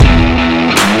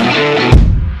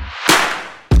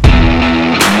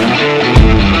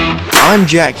I'm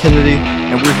Jack Kennedy,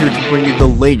 and we're here to bring you the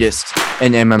latest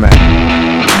in MMA.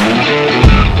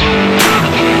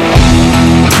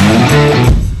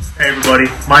 Hey everybody,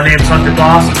 my name's Hunter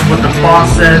Boss, and what the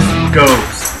boss says goes.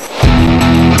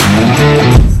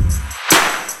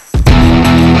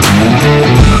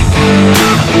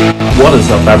 What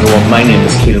is up everyone, my name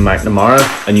is Chito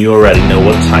McNamara, and you already know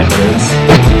what time it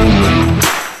is.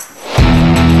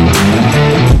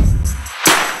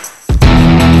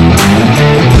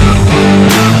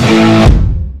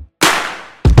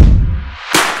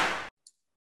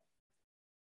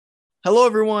 Hello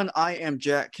everyone, I am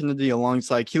Jack Kennedy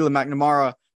alongside Chito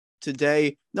McNamara.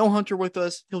 Today, no Hunter with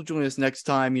us. He'll join us next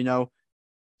time, it's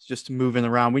just moving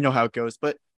around. We know how it goes,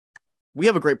 but we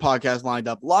have a great podcast lined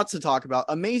up. Lots to talk about.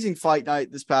 Amazing fight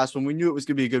night this past one. We knew it was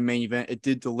going to be a good main event. It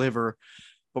did deliver,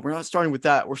 but we're not starting with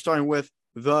that. We're starting with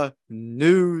the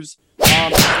news.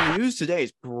 The news today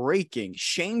is breaking.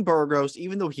 Shane Burgos,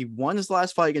 even though he won his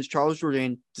last fight against Charles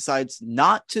Jourdain, decides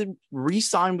not to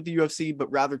re-sign with the UFC,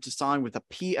 but rather to sign with the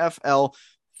PFL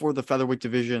for the featherweight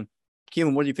division.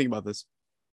 Keelan, what do you think about this?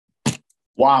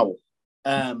 Wow.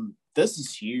 This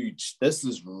is huge. This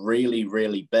is really,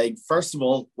 really big. First of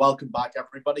all, welcome back,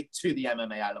 everybody, to the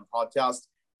MMA Island Podcast.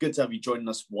 Good to have you joining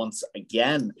us once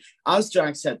again. As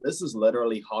Jack said, this is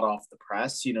literally hot off the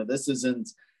press.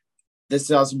 This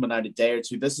hasn't been out a day or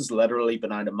two. This has literally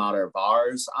been out a matter of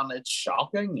hours, and it's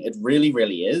shocking. It really,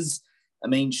 really is. I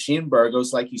mean, Shane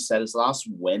Burgos, like you said, his last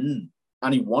win,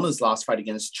 and he won his last fight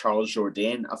against Charles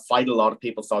Jourdain, a fight a lot of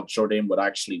people thought Jourdain would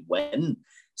actually win.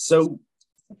 So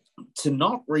to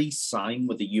not re-sign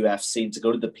with the UFC and to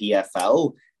go to the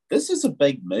PFL, this is a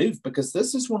big move, because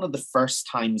this is one of the first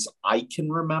times I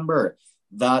can remember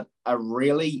that a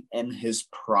really in his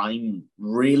prime,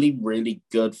 really, really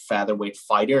good featherweight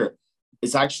fighter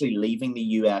is actually leaving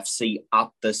the UFC at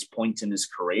this point in his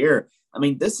career. I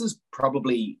mean, this is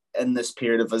probably in this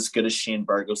period of as good as Shane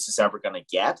Burgos is ever going to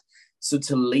get. So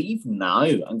to leave now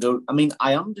and go, I mean,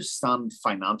 I understand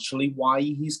financially why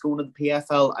he's going to the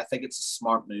PFL. I think it's a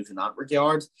smart move in that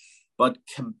regard. But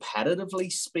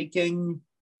competitively speaking,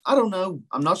 I don't know.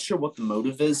 I'm not sure what the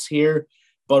motive is here.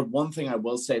 But one thing I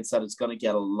will say is that it's going to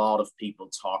get a lot of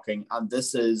people talking. And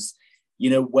this is,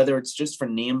 whether it's just for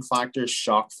name factor,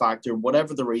 shock factor,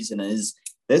 whatever the reason is,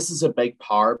 this is a big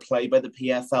power play by the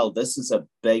PFL. This is a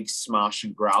big smash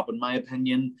and grab, in my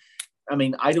opinion. I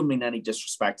mean, I don't mean any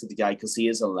disrespect to the guy because he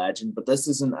is a legend, but this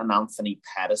isn't an Anthony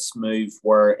Pettis move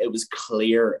where it was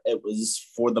clear it was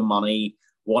for the money,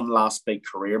 one last big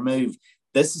career move.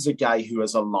 This is a guy who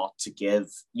has a lot to give.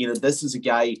 This is a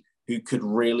guy who could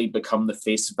really become the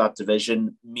face of that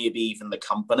division, maybe even the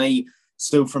company.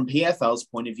 So from PFL's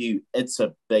point of view, it's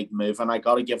a big move, and I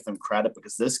got to give them credit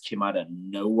because this came out of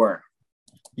nowhere.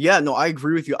 Yeah, no, I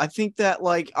agree with you. I think that,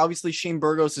 obviously Shane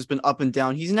Burgos has been up and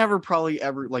down. He's never probably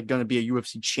ever, going to be a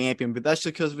UFC champion, but that's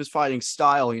just because of his fighting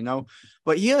style,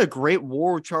 But he had a great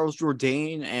war with Charles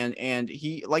Jourdain, and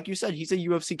he, like you said, he's a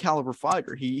UFC caliber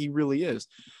fighter. He really is.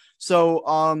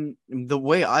 So, the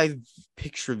way I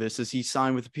picture this is he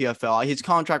signed with the PFL. His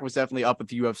contract was definitely up with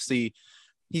the UFC.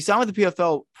 He signed with the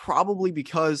PFL probably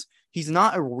because he's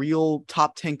not a real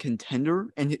top 10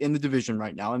 contender in the division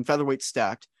right now, and featherweight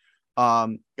stacked.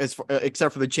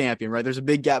 Except for the champion, right? There's a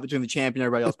big gap between the champion and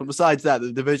everybody else, but besides that,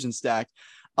 the division's stacked.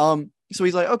 So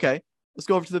he's like, okay, let's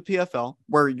go over to the PFL,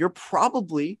 where you're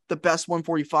probably the best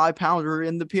 145 pounder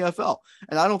in the PFL.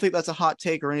 And I don't think that's a hot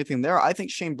take or anything there. I think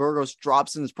Shane Burgos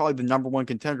drops in as probably the number one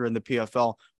contender in the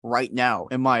PFL right now,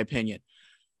 in my opinion.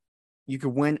 You could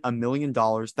win $1 million.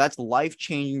 That's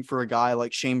life-changing for a guy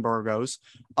like Shane Burgos.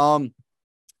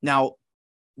 Now,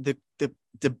 the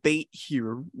debate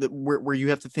here where you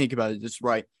have to think about it is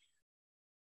right.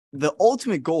 The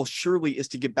ultimate goal surely is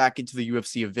to get back into the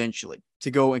UFC eventually,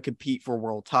 to go and compete for a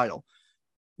world title.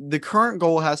 The current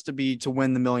goal has to be to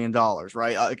win the $1 million,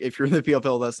 right? If you're in the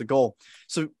PFL, that's the goal.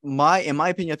 So in my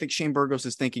opinion, I think Shane Burgos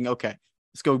is thinking, okay,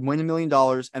 let's go win $1 million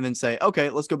and then say, okay,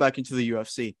 let's go back into the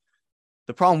UFC.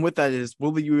 The problem with that is,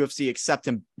 will the UFC accept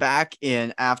him back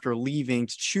in after leaving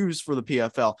to choose for the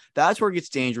PFL? That's where it gets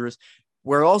dangerous.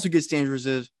 Where it also gets dangerous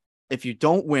is if you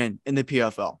don't win in the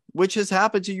PFL, which has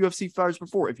happened to UFC fighters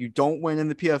before. If you don't win in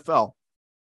the PFL,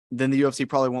 then the UFC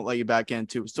probably won't let you back in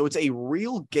too. So it's a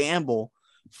real gamble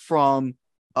from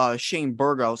Shane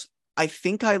Burgos. I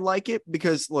think I like it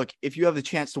because, look, if you have the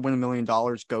chance to win $1 million,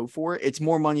 go for it. It's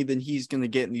more money than he's going to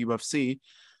get in the UFC.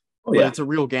 But it's a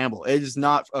real gamble. It is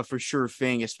not a for sure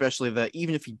thing, especially that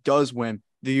even if he does win,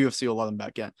 the UFC will let him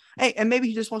back in. Hey, and maybe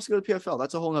he just wants to go to PFL.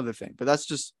 That's a whole other thing. But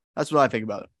that's what I think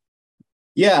about it.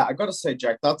 Yeah, I got to say,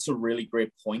 Jack, that's a really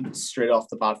great point straight off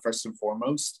the bat, first and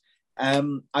foremost.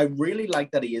 I really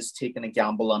like that he is taking a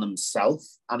gamble on himself,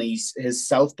 and his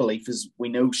self-belief is, we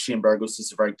know Shane Burgos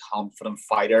is a very confident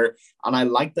fighter, and I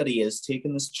like that he is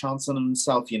taking this chance on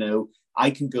himself. I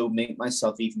can go make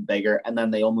myself even bigger, and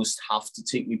then they almost have to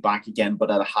take me back again, but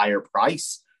at a higher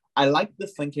price. I like the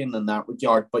thinking in that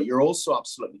regard, but you're also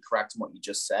absolutely correct in what you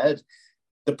just said.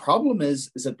 The problem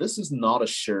is that this is not a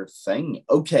sure thing.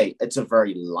 Okay, it's a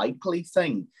very likely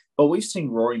thing, but we've seen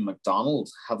Rory McDonald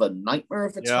have a nightmare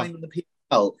of a Yeah. time in the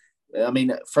PFL. I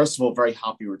mean, first of all, very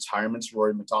happy retirement to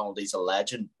Rory McDonald. He's a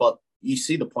legend, but you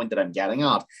see the point that I'm getting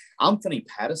at. Anthony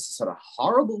Pettis has had a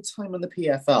horrible time in the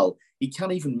PFL. He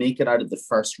can't even make it out of the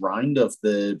first round of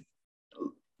the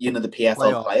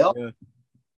PFL playoff. Yeah.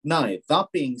 Now,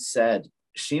 that being said,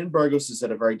 Shane Burgos is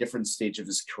at a very different stage of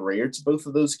his career to both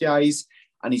of those guys,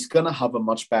 and he's going to have a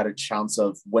much better chance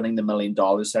of winning the $1 million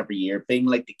every year, being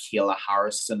like the Kayla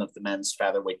Harrison of the men's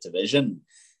featherweight division.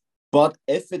 But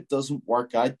if it doesn't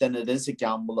work out, then it is a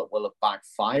gamble that will have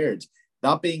backfired.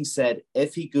 That being said,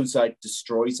 if he goes out,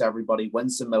 destroys everybody,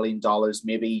 wins $1 million,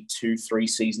 maybe 2-3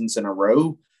 seasons in a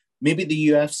row, maybe the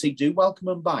UFC do welcome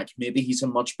him back. Maybe he's a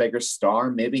much bigger star.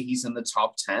 Maybe he's in the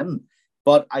top 10.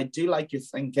 But I do like your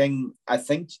thinking. I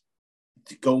think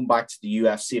going back to the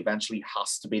UFC eventually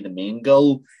has to be the main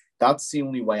goal. That's the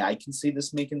only way I can see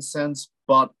this making sense.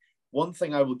 But one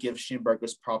thing I will give Shane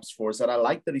Burgos props for is that I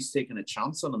like that he's taking a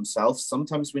chance on himself.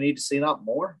 Sometimes we need to see that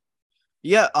more.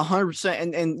 Yeah,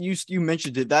 100%. And you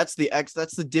mentioned it. That's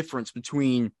the difference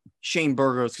between Shane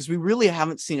Burgos, because we really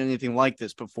haven't seen anything like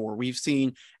this before. We've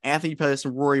seen Anthony Pettis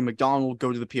and Rory McDonald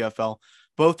go to the PFL.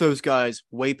 Both those guys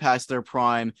way past their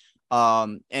prime.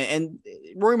 And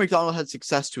Rory McDonald had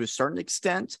success to a certain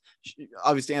extent.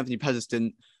 Obviously, Anthony Pettis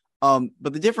didn't.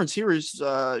 But the difference here is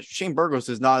Shane Burgos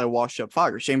is not a washed-up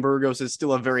fighter. Shane Burgos is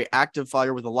still a very active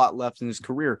fighter with a lot left in his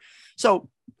career. So,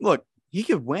 look, he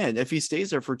could win if he stays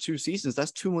there for 2 seasons.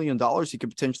 That's $2 million he could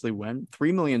potentially win.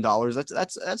 $3 million.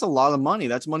 That's a lot of money.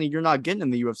 That's money you're not getting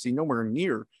in the UFC. Nowhere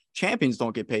near. Champions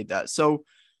don't get paid that. So,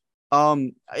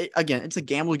 again, it's a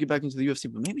gamble to get back into the UFC.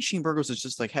 But maybe Shane Burgos is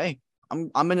just like, hey,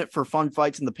 I'm in it for fun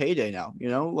fights in the payday now.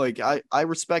 Like I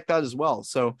respect that as well.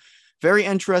 So very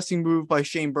interesting move by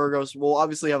Shane Burgos. We'll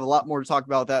obviously have a lot more to talk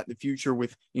about that in the future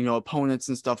with, opponents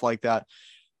and stuff like that.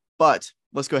 But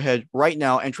let's go ahead right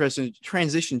now and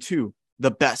transition to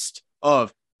the best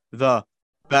of the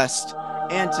best.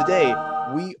 And today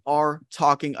we are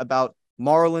talking about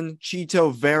Marlon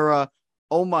Chito Vera.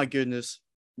 Oh my goodness.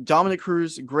 Dominic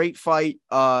Cruz, great fight.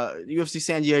 UFC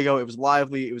San Diego. It was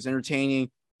lively. It was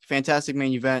entertaining. Fantastic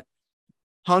main event.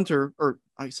 Hunter, or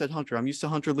I said Hunter. I'm used to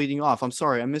Hunter leading off. I'm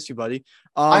sorry. I miss you, buddy.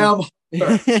 I am.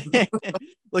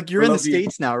 Look, you're in the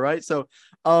States now, right? So,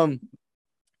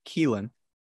 Keelan,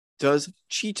 does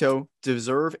Chito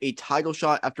deserve a title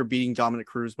shot after beating Dominic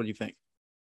Cruz? What do you think?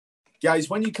 Guys,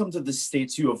 when you come to the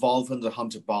States, you evolve into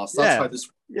Hunter Boss. That's how this.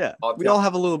 Yeah, we all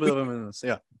have a little bit of him in this.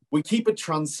 Yeah, we keep it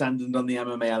transcendent on the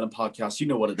MMA Island podcast. You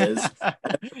know what it is.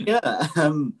 Yeah.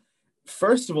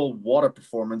 First of all, what a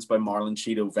performance by Marlon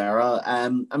Chito Vera.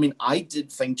 I mean, I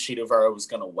did think Chito Vera was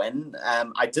going to win.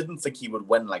 I didn't think he would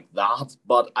win like that,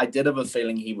 but I did have a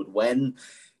feeling he would win.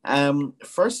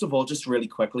 First of all, just really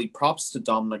quickly, props to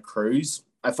Dominic Cruz.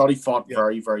 I thought he fought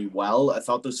very, very well. I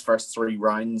thought those first 3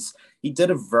 rounds, he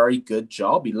did a very good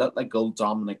job. He looked like old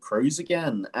Dominic Cruz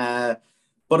again. But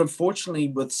unfortunately,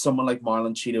 with someone like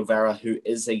Marlon Chito Vera, who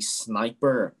is a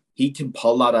sniper, he can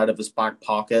pull that out of his back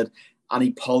pocket. And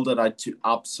he pulled it out to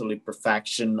absolute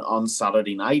perfection on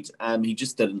Saturday night. He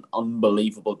just did an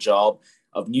unbelievable job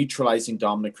of neutralizing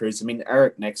Dominic Cruz. I mean,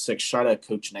 Eric Nixick, shout out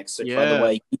Coach Nixick, by the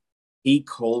way. He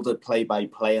called it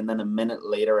play-by-play, and then a minute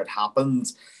later it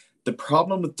happened. The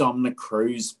problem with Dominic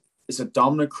Cruz is that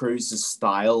Dominic Cruz's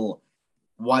style,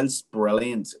 whilst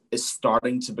brilliant, is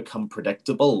starting to become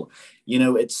predictable.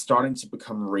 It's starting to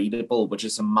become readable, which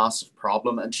is a massive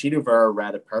problem. And Chito Vera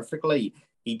read it perfectly.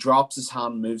 He drops his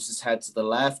hand, moves his head to the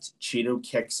left. Chito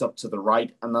kicks up to the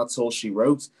right, and that's all she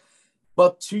wrote.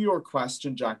 But to your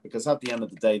question, Jack, because at the end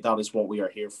of the day, that is what we are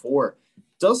here for.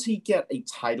 Does he get a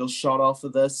title shot off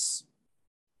of this?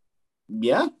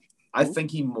 Yeah, I think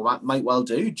he might well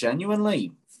do,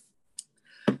 genuinely.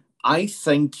 I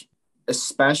think,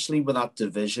 especially with that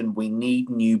division, we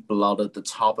need new blood at the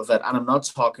top of it. And I'm not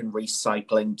talking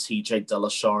recycling TJ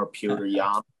Dillashaw or Petr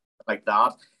Yan, like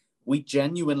that. We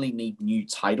genuinely need new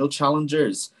title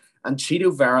challengers. And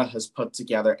Chito Vera has put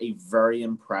together a very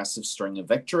impressive string of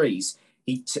victories.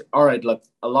 All right, look,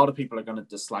 a lot of people are going to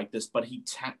dislike this, but he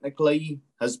technically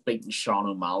has beaten Sean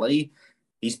O'Malley.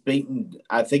 I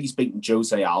think he's beaten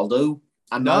Jose Aldo.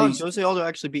 And no, Jose Aldo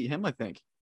actually beat him, I think.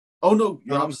 Oh no,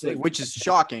 you're absolutely which is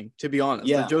shocking, to be honest.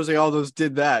 Yeah. That Jose Aldo's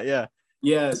did that. Yeah.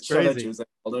 Yeah, It's shout out crazy. Jose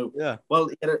Aldo. Yeah. Well,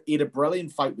 he had a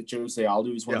brilliant fight with Jose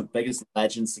Aldo. He's one of the biggest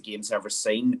legends the game's ever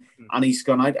seen. And he's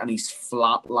gone out and he's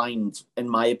flatlined, in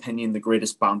my opinion, the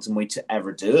greatest bantamweight to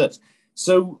ever do it.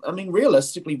 So, I mean,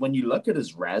 realistically, when you look at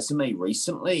his resume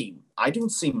recently, I don't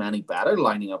see many better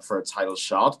lining up for a title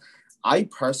shot. I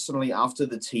personally, after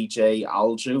the TJ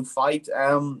Aljo fight,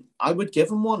 I would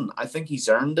give him one. I think he's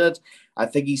earned it. I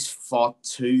think he's fought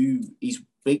two. He's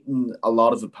beaten a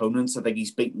lot of opponents. I think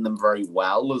he's beaten them very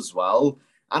well as well.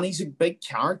 And he's a big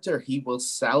character. He will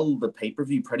sell the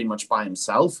pay-per-view pretty much by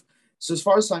himself. So as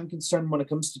far as I'm concerned, when it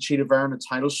comes to Chito Vera and a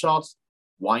title shot,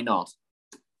 why not?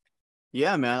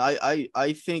 Yeah, man.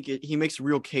 I think he makes a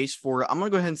real case for it. I'm going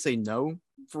to go ahead and say no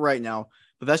for right now.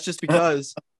 But that's just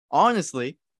because,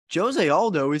 honestly, Jose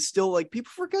Aldo is still like, people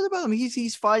forget about him.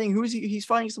 He's fighting. He's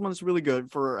fighting someone that's really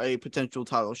good for a potential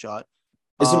title shot.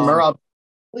 Is it Murad?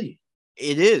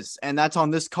 It is, and that's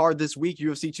on this card this week,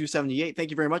 UFC 278.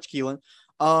 Thank you very much, Keelan.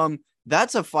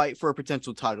 That's a fight for a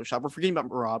potential title shot. We're forgetting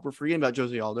about Merab. We're forgetting about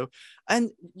Jose Aldo.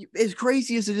 And as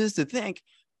crazy as it is to think,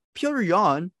 Petr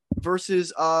Yan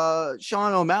versus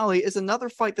Sean O'Malley is another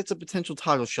fight that's a potential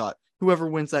title shot. Whoever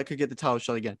wins that could get the title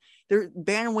shot again. Their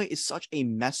bantamweight is such a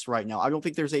mess right now. I don't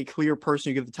think there's a clear person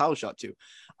you give the title shot to.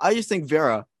 I just think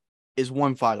Vera is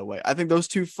one fight away. I think those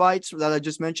two fights that I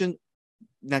just mentioned,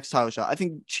 next title shot. I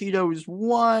think Chito is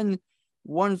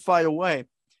one fight away.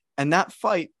 And that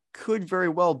fight could very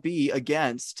well be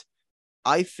against,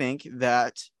 I think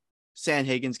that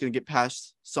Sandhagen's going to get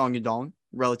past Song Yadong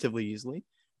relatively easily.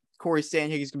 Corey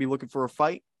Sandhagen's going to be looking for a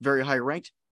fight, very high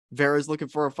ranked. Vera's looking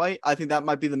for a fight. I think that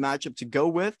might be the matchup to go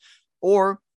with.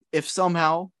 Or if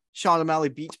somehow Sean O'Malley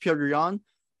beats Petr Yan,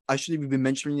 I shouldn't even be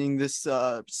mentioning this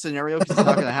scenario because it's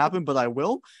not going to happen, but I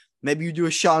will. Maybe you do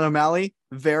a Sean O'Malley,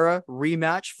 Vera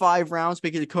rematch, 5 rounds,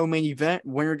 make it a co-main event.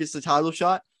 Winner gets the title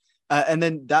shot. And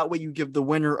then that way you give the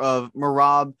winner of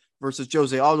Merab versus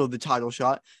Jose Aldo the title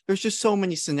shot. There's just so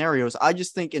many scenarios. I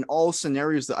just think in all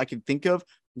scenarios that I can think of,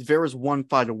 Vera's one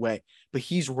fight away, but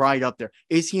he's right up there.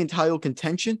 Is he in title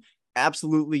contention?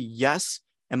 Absolutely yes.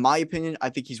 In my opinion, I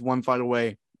think he's one fight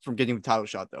away from getting the title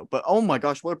shot though. But oh my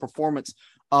gosh, what a performance.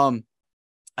 I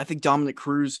think Dominic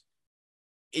Cruz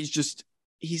is just,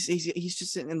 he's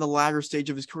just in the latter stage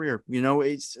of his career. You know,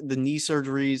 it's the knee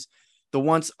surgeries. The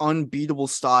once unbeatable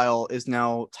style is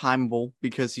now timeable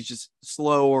because he's just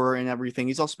slower and everything.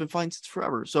 He's also been fighting since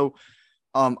forever. So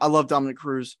I love Dominic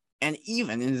Cruz. And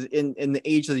even in the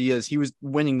age that he is, he was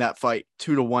winning that fight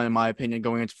 2-1, in my opinion,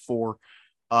 going into 4.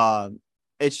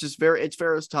 It's just it's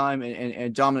Vera's time.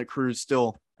 And Dominic Cruz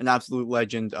still an absolute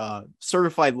legend,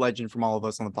 certified legend from all of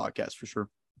us on the podcast for sure.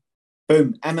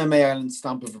 Boom. MMA Island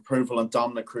stamp of approval on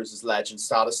Dominic Cruz's legend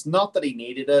status. Not that he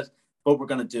needed it, but we're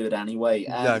going to do it anyway.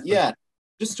 Exactly. Yeah,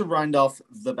 just to round off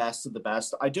the best of the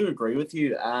best, I do agree with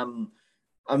you.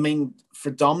 I mean, for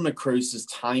Dominic Cruz, his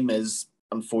time is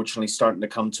unfortunately starting to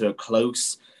come to a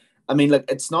close. I mean, like,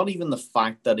 it's not even the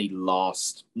fact that he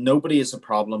lost. Nobody has a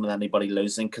problem with anybody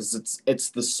losing because it's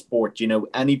the sport. You know,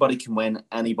 anybody can win,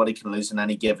 anybody can lose on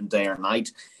any given day or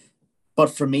night.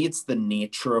 But for me, it's the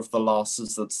nature of the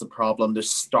losses that's the problem. They're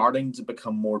starting to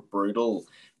become more brutal,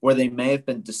 where they may have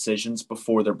been decisions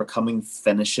before, they're becoming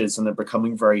finishes, and they're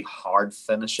becoming very hard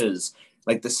finishes,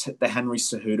 like the Henry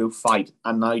Cejudo fight,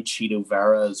 and now Chito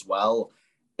Vera as well.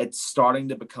 It's starting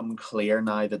to become clear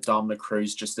now that Dominic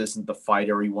Cruz just isn't the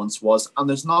fighter he once was, and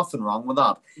there's nothing wrong with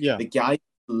that. Yeah. The guy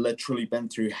literally been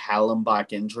through hell and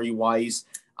back injury-wise,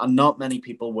 and not many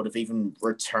people would have even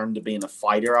returned to being a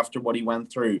fighter after what he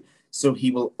went through. So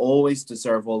he will always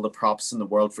deserve all the props in the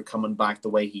world for coming back the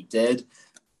way he did.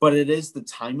 But it is the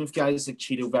time of guys like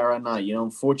Chito Vera now. You know,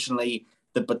 unfortunately,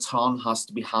 the baton has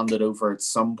to be handed over at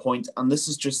some point, and this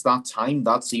is just that time.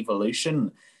 That's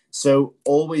evolution. So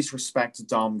always respect to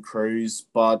Dom Cruz,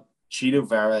 but Chito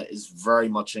Vera is very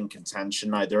much in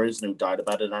contention now. There is no doubt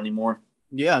about it anymore.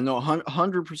 Yeah, no,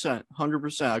 100%.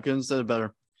 100%. I couldn't have said it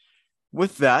better.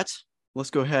 With that, let's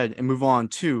go ahead and move on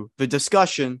to the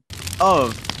discussion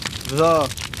of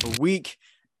the week.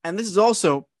 And this is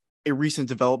also a recent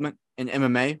development in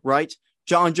MMA, right?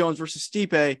 John Jones versus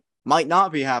Stipe might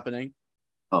not be happening.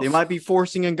 They might be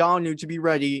forcing Ngannou to be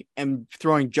ready and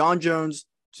throwing John Jones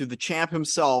to the champ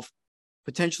himself,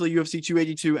 potentially UFC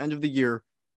 282 end of the year.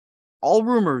 All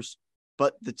rumors,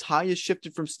 but the tide is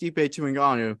shifted from Stipe to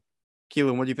Ngannou.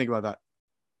 Keelan, what do you think about that?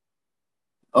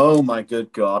 Oh my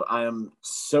good God. I am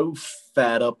so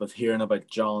fed up of hearing about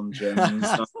John Jones.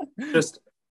 Just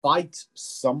fight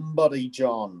somebody,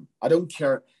 John. I don't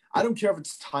care. I don't care if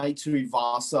it's tied to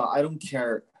Ivasa. I don't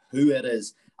care who it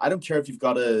is. I don't care if you've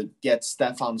got to get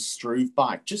Stefan Struve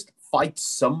back. Just fight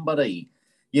somebody.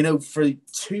 You know, for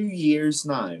 2 years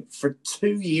now,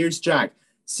 Jack,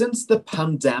 since the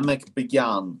pandemic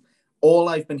began, all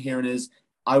I've been hearing is,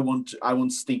 I want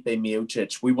Stipe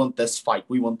Miocic. We want this fight.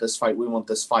 We want this fight. We want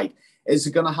this fight. Is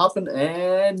it going to happen?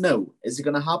 No. Is it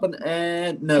going to happen?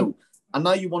 No. And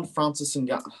now you want Francis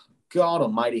Ngannou. God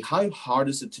almighty, how hard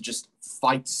is it to just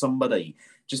fight somebody?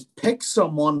 Just pick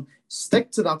someone,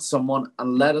 stick to that someone,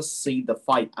 and let us see the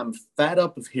fight. I'm fed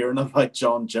up of hearing about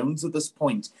John Jones at this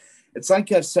point. It's like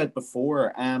I've said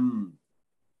before,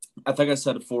 I think I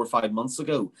said it 4 or 5 months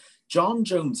ago, John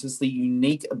Jones has the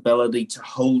unique ability to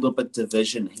hold up a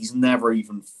division he's never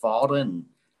even fought in.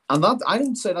 And that, I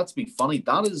don't say that to be funny.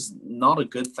 That is not a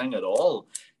good thing at all.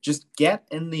 Just get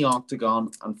in the octagon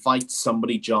and fight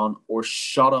somebody, John, or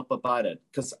shut up about it.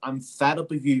 Because I'm fed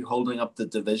up of you holding up the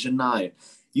division now.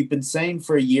 You've been saying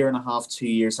for a year and a half, 2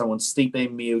 years, I want Stipe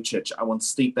Miocic, I want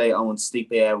Stipe, I want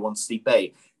Stipe, I want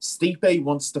Stipe. Stipe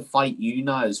wants to fight you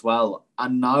now as well.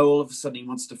 And now all of a sudden he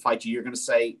wants to fight you. You're going to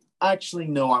say, actually,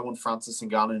 no, I want Francis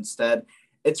Ngannou instead.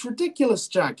 It's ridiculous,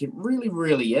 Jack. It really,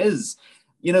 really is.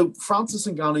 You know, Francis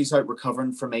Ngannou's out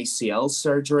recovering from ACL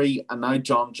surgery, and now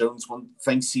John Jones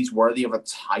thinks he's worthy of a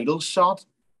title shot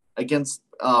against,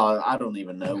 I don't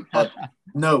even know. But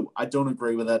no, I don't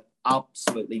agree with it.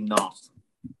 Absolutely not.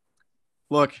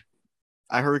 Look,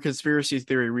 I heard a conspiracy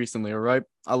theory recently, all right?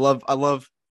 I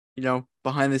love, you know,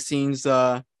 behind the scenes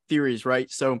theories, right?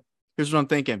 So here's what I'm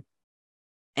thinking.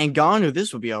 Ngannou,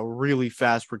 this would be a really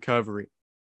fast recovery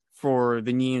for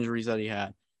the knee injuries that he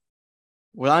had.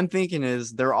 What I'm thinking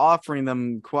is they're offering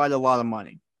them quite a lot of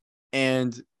money.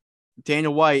 And Dana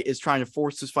White is trying to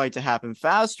force this fight to happen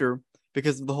faster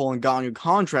because of the whole Ngannou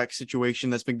contract situation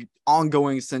that's been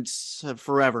ongoing since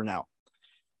forever now.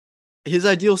 His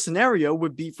ideal scenario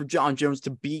would be for John Jones to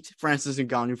beat Francis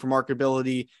Ngannou for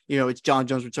marketability. You know, it's John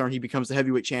Jones' return. He becomes the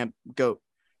heavyweight champ. GOAT.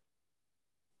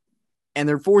 And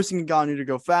they're forcing Ngannou to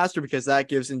go faster because that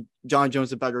gives John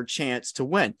Jones a better chance to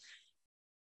win.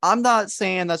 I'm not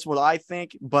saying that's what I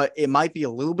think, but it might be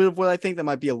a little bit of what I think. There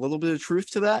might be a little bit of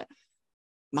truth to that.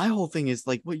 My whole thing is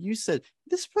like what you said.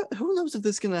 Who knows if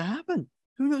this is going to happen?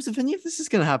 Who knows if any of this is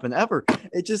going to happen ever?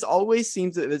 It just always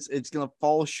seems that it's going to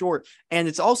fall short. And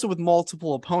it's also with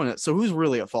multiple opponents. So who's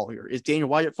really at fault here? Is Dana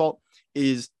White at fault?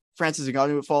 Is Francis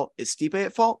Ngannou at fault? Is Stipe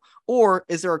at fault? Or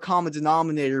is there a common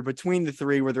denominator between the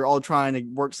three where they're all trying to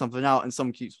work something out and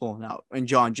someone keeps pulling out? And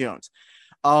John Jones.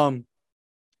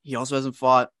 He also hasn't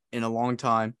fought in a long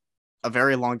time, a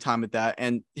very long time at that.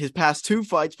 And his past two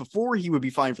fights before he would be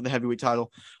fighting for the heavyweight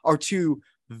title are two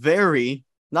very,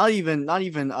 not even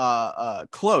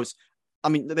close. I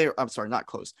mean, I'm sorry, not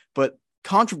close, but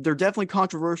they're definitely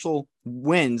controversial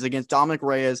wins against Dominic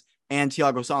Reyes and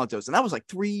Thiago Santos. And that was like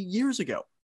 3 years ago.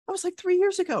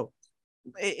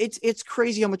 It's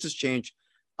crazy how much has changed.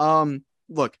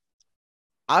 Look,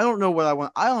 I don't know what I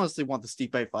want. I honestly want the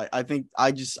Stipe fight. I think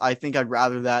I'd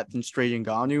rather that than straight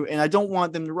Ngannou, and I don't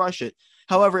want them to rush it.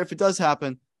 However, if it does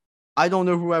happen, I don't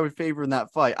know who I would favor in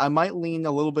that fight. I might lean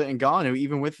a little bit Ngannou,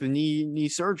 even with the knee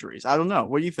surgeries. I don't know.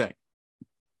 What do you think?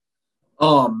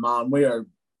 Oh man,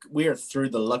 we are through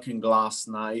the looking glass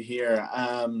now here.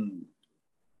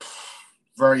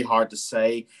 Very hard to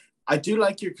say. I do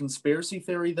like your conspiracy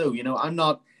theory, though. You know, I'm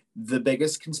not the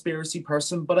biggest conspiracy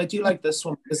person, but I do like this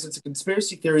one because it's a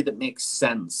conspiracy theory that makes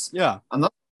sense. Yeah. And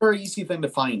that's a very easy thing to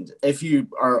find. If you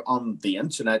are on the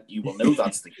internet, you will know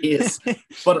that's the case.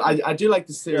 But I do like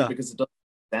this theory because it does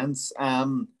make sense.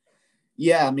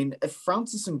 Yeah, I mean, if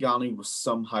Francis Ngannou was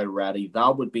somehow ready,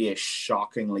 that would be a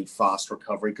shockingly fast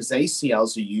recovery because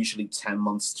ACLs are usually 10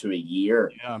 months to a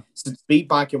year. Yeah. So to be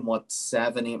back in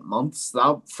 7-8 months,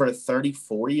 that for a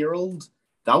 34-year-old,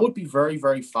 that would be very,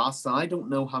 very fast. And I don't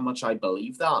know how much I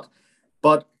believe that.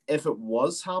 But if it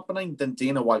was happening, then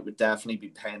Dana White would definitely be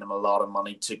paying him a lot of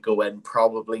money to go in,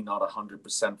 probably not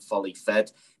 100% fully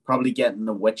fit, probably getting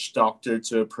a witch doctor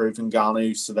to approve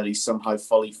Ngannou so that he's somehow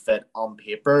fully fit on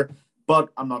paper. But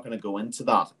I'm not going to go into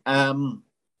that.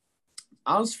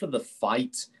 As for the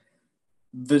fight,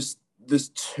 there's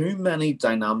too many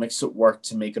dynamics at work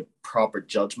to make a proper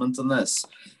judgment on this.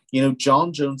 You know,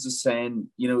 John Jones is saying,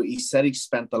 you know, he said he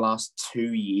spent the last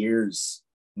 2 years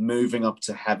moving up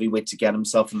to heavyweight to get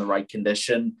himself in the right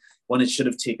condition when it should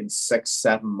have taken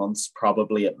 6-7 months,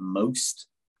 probably at most,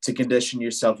 to condition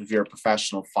yourself if you're a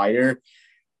professional fighter.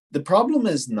 The problem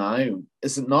is now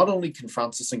is that not only can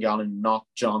Francis Ngannou knock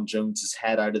John Jones's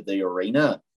head out of the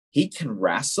arena, he can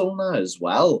wrestle now as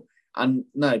well. And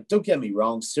now, don't get me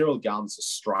wrong, Cyril Gane's a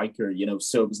striker, you know,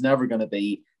 so it was never going to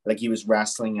be like he was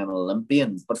wrestling an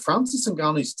Olympian. But Francis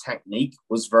Ngannou's technique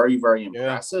was very, very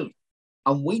impressive.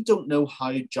 And we don't know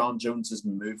how John Jones's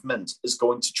movement is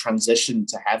going to transition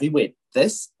to heavyweight.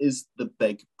 This is the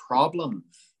big problem.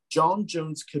 John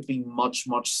Jones could be much,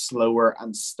 much slower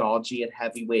and stodgy at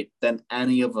heavyweight than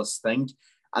any of us think.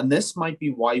 And this might be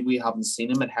why we haven't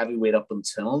seen him at heavyweight up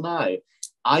until now.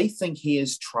 I think he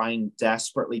is trying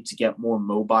desperately to get more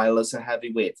mobile as a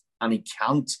heavyweight, and he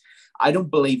can't. I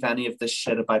don't believe any of this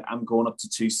shit about I'm going up to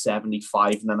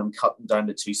 275 and then I'm cutting down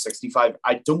to 265.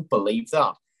 I don't believe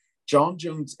that. John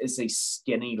Jones is a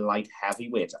skinny, light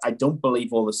heavyweight. I don't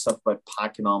believe all this stuff about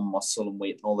packing on muscle and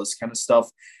weight and all this kind of stuff,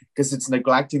 because it's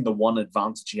neglecting the one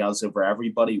advantage he has over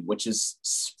everybody, which is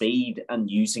speed and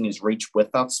using his reach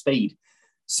with that speed.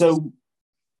 So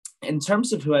in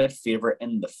terms of who I'd favor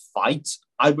in the fight,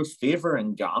 I would favor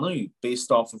Ngannou based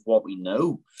off of what we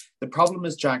know. The problem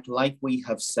is, Jack, like we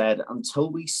have said, until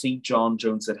we see John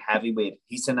Jones at heavyweight,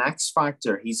 he's an X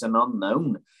factor. He's an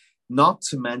unknown. Not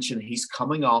to mention, he's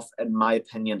coming off, in my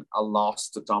opinion, a loss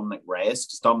to Dominic Reyes,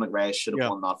 because Dominic Reyes should have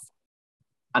won that.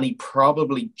 And he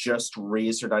probably just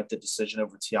razored out the decision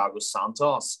over Thiago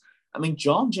Santos. I mean,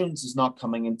 John Jones is not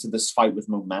coming into this fight with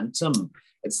momentum.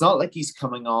 It's not like he's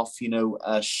coming off,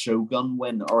 a Shogun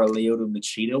win or a Lyoto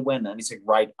Machida win, and he's like,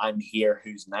 right, I'm here,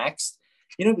 who's next?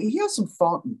 He hasn't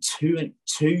fought in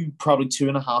probably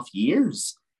 2.5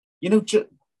 years.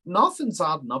 Nothing's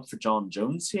adding up for John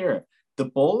Jones here. The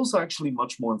ball's actually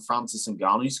much more in Francis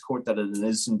Ngannou's court than it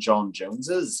is in John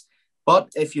Jones's. But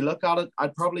if you look at it,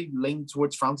 I'd probably lean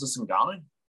towards Francis Ngannou.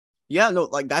 Yeah, no,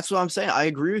 like that's what I'm saying. I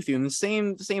agree with you. And the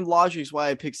same logic is why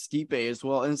I picked Stipe as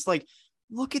well. And it's like,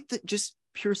 look at the just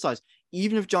pure size.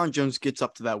 Even if John Jones gets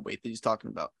up to that weight that he's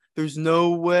talking about, there's no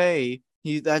way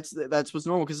that's what's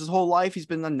normal, because his whole life he's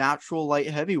been a natural light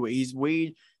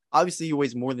heavyweight. Obviously, he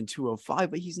weighs more than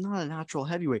 205, but he's not a natural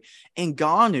heavyweight.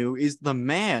 Ngannou is the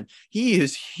man. He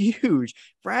is huge.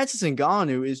 Francis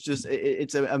Ngannou is just,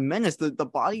 it's a menace. The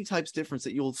body types difference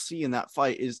that you'll see in that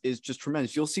fight is just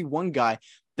tremendous. You'll see one guy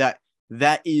that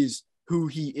is who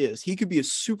he is. He could be a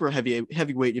super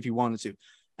heavyweight if he wanted to.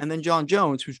 And then John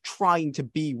Jones, who's trying to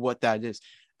be what that is.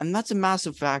 And that's a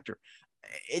massive factor.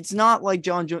 It's not like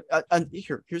John Jones.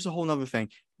 Here's a whole nother thing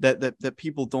that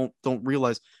people don't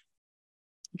realize.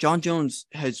 John Jones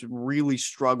has really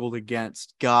struggled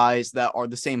against guys that are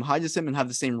the same height as him and have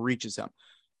the same reach as him.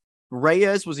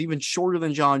 Reyes was even shorter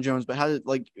than John Jones, but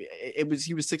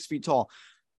he was 6 feet tall.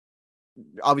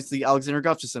 Obviously, Alexander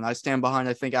Gustafsson, I stand behind.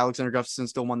 I think Alexander Gustafsson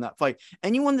still won that fight.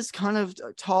 Anyone that's kind of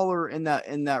taller in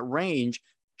that range,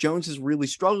 Jones has really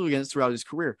struggled against throughout his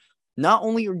career. Not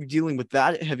only are you dealing with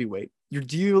that at heavyweight, you're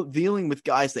dealing with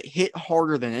guys that hit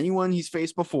harder than anyone he's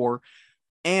faced before,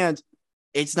 and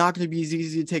it's not going to be as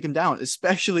easy to take him down,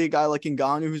 especially a guy like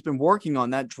Ngannou who's been working on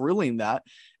that, drilling that,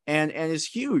 and is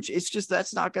huge. It's just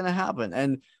that's not going to happen.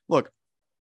 And look,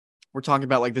 we're talking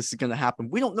about like this is going to happen.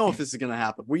 We don't know if this is going to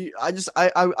happen.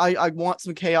 I want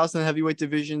some chaos in the heavyweight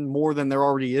division more than there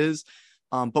already is,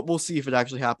 but we'll see if it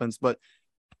actually happens. But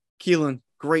Keelan,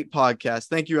 great podcast.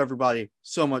 Thank you everybody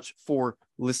so much for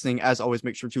listening. As always,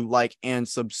 make sure to like and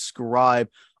subscribe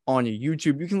on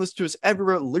YouTube. You can listen to us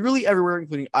everywhere, literally everywhere,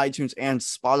 including iTunes and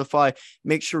Spotify.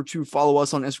 Make sure to follow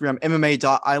us on Instagram,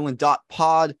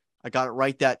 mma.island.pod. I got it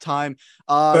right that time.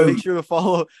 Make sure to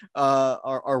follow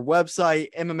our website,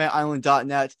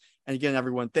 mmaisland.net. And again,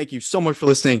 everyone, thank you so much for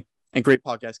listening, and great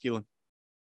podcast, Keelan.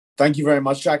 Thank you very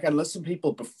much, Jack. And listen,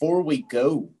 people, before we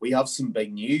go, we have some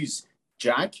big news.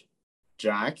 Jack,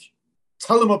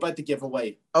 tell them about the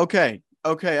giveaway. Okay,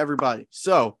 everybody.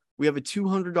 So we have a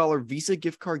 $200 Visa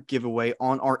gift card giveaway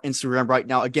on our Instagram right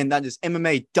now. Again, that is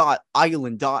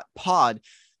mma.island.pod.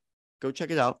 Go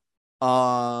check it out.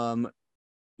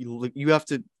 You have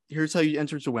to, here's how you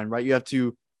enter to win, right? You have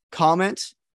to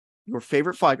comment your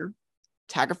favorite fighter,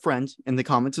 tag a friend in the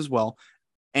comments as well,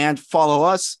 and follow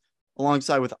us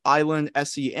alongside with Island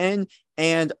SEN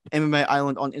and MMA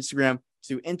Island on Instagram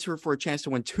to enter for a chance to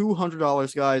win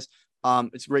 $200, guys.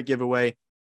 It's a great giveaway.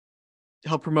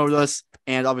 Help promote us,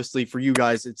 and obviously for you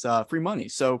guys it's free money,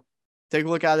 so take a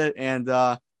look at it. And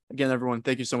again, everyone,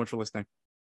 thank you so much for listening.